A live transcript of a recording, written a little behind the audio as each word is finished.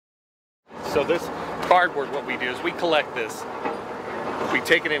So this cardboard, what we do is we collect this, we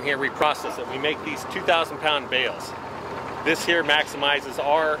take it in here, we process it, we make these 2,000-pound bales. This here maximizes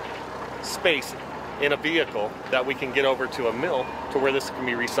our space in a vehicle that we can get over to a mill to where this can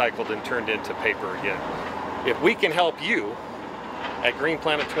be recycled and turned into paper again. If we can help you at Green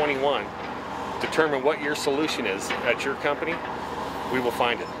Planet 21 determine what your solution is at your company, we will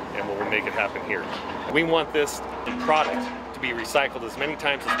find it and we'll make it happen here. We want this product to be recycled as many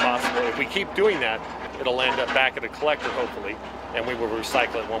times as possible. If we keep doing that, it'll end up back at a collector hopefully, and we will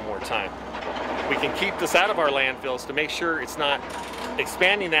recycle it one more time. We can keep this out of our landfills to make sure it's not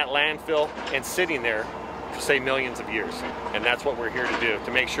expanding that landfill and sitting there for say millions of years. And that's what we're here to do,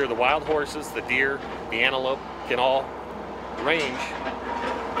 to make sure the wild horses, the deer, the antelope can all range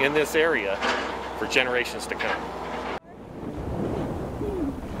in this area for generations to come.